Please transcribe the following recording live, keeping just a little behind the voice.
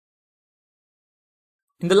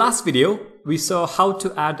In the last video, we saw how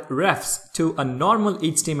to add refs to a normal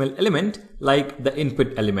HTML element like the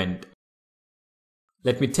input element.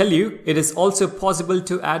 Let me tell you, it is also possible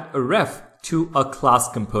to add a ref to a class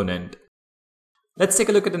component. Let's take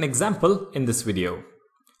a look at an example in this video.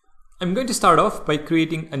 I'm going to start off by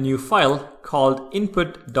creating a new file called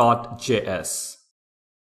input.js.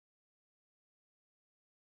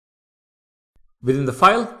 Within the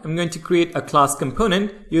file, I'm going to create a class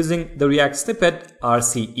component using the React snippet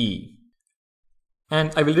RCE.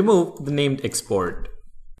 And I will remove the named export.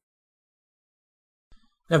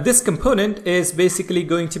 Now this component is basically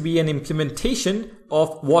going to be an implementation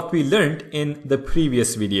of what we learned in the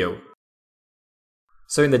previous video.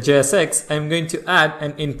 So in the JSX, I'm going to add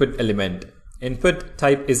an input element. Input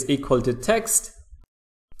type is equal to text.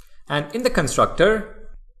 And in the constructor,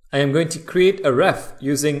 I am going to create a ref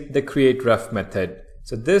using the createRef method.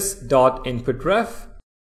 So this .inputRef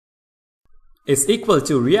is equal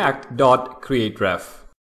to React.createRef.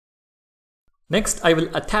 Next, I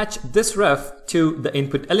will attach this ref to the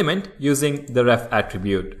input element using the ref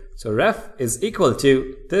attribute. So ref is equal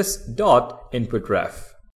to this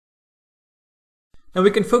 .inputRef. Now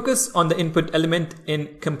we can focus on the input element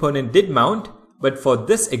in component didMount, but for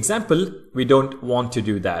this example, we don't want to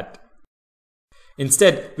do that.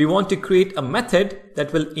 Instead, we want to create a method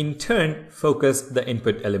that will in turn focus the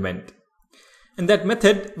input element. And that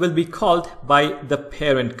method will be called by the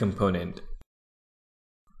parent component.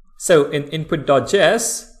 So in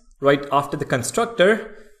input.js, right after the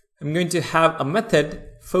constructor, I'm going to have a method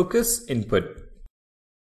focusInput.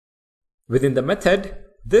 Within the method,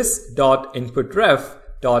 this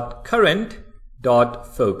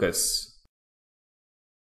 .inputRef.current.focus.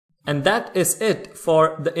 And that is it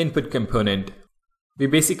for the input component. We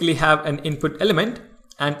basically have an input element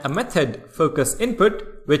and a method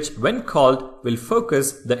focusInput, which when called will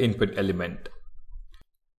focus the input element.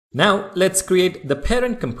 Now let's create the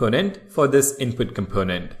parent component for this input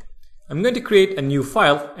component. I'm going to create a new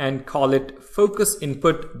file and call it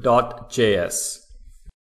focusinput.js.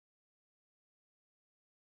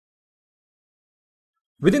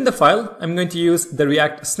 Within the file, I'm going to use the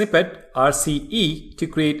React snippet RCE to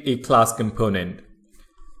create a class component.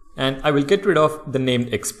 And I will get rid of the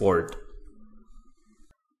named export.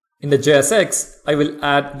 In the JSX, I will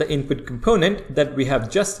add the input component that we have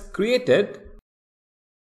just created.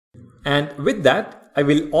 And with that, I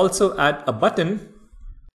will also add a button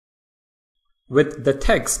with the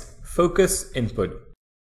text focusinput.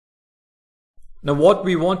 Now what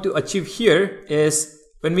we want to achieve here is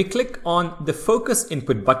when we click on the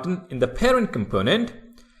focusinput button in the parent component,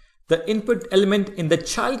 the input element in the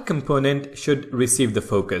child component should receive the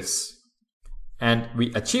focus. And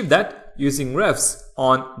we achieve that using refs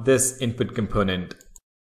on this input component.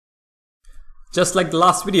 Just like the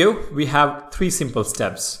last video, we have 3 simple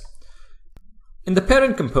steps. In the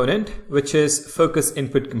parent component, which is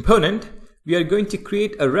focusinput component, we are going to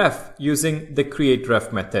create a ref using the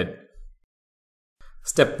createRef method.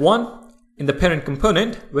 Step 1, in the parent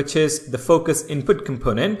component, which is the focusinput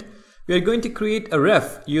component, we are going to create a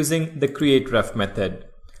ref using the createRef method.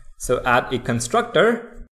 So add a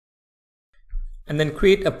constructor and then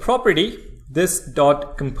create a property, this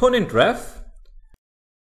 .componentRef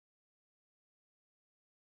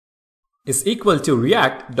is equal to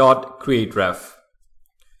React.createRef.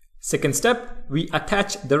 Second step, we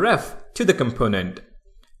attach the ref to the component.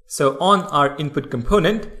 So on our input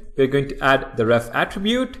component, we are going to add the ref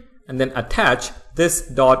attribute and then attach this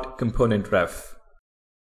 .componentRef.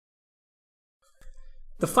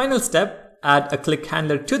 The final step, add a click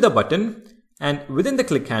handler to the button, and within the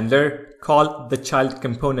click handler, call the child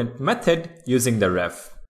component method using the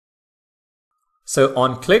ref. So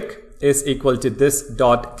onClick is equal to this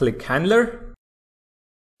 .clickHandler,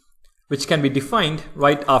 which can be defined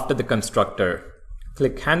right after the constructor.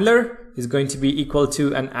 ClickHandler is going to be equal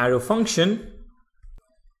to an arrow function,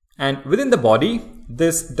 and within the body,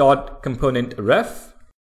 this .componentRef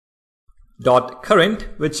 .current,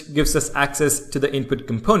 which gives us access to the input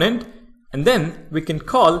component, and then we can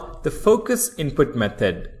call the focusinput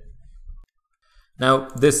method. Now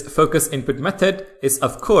this focusinput method is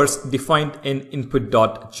of course defined in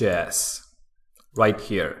input.js right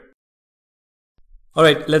here.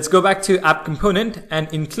 Alright, let's go back to app component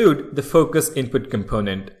and include the focusinput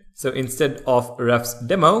component. So instead of refs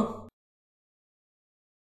demo,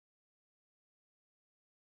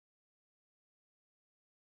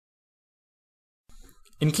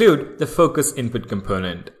 include the focusinput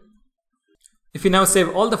component. If you now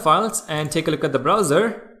save all the files and take a look at the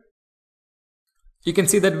browser, you can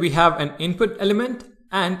see that we have an input element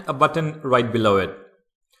and a button right below it.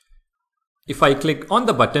 If I click on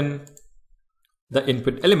the button, the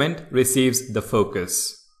input element receives the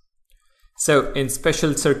focus. So in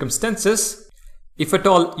special circumstances, if at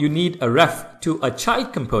all you need a ref to a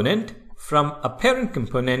child component from a parent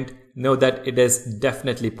component, know that it is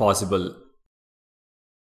definitely possible.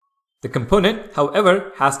 The component,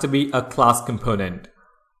 however, has to be a class component.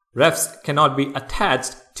 Refs cannot be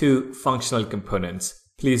attached to functional components.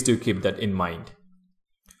 Please do keep that in mind.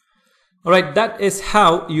 Alright, that is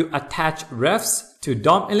how you attach refs to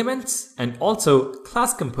DOM elements and also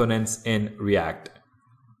class components in React.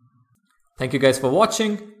 Thank you guys for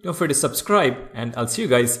watching. Don't forget to subscribe, and I'll see you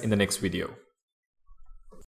guys in the next video.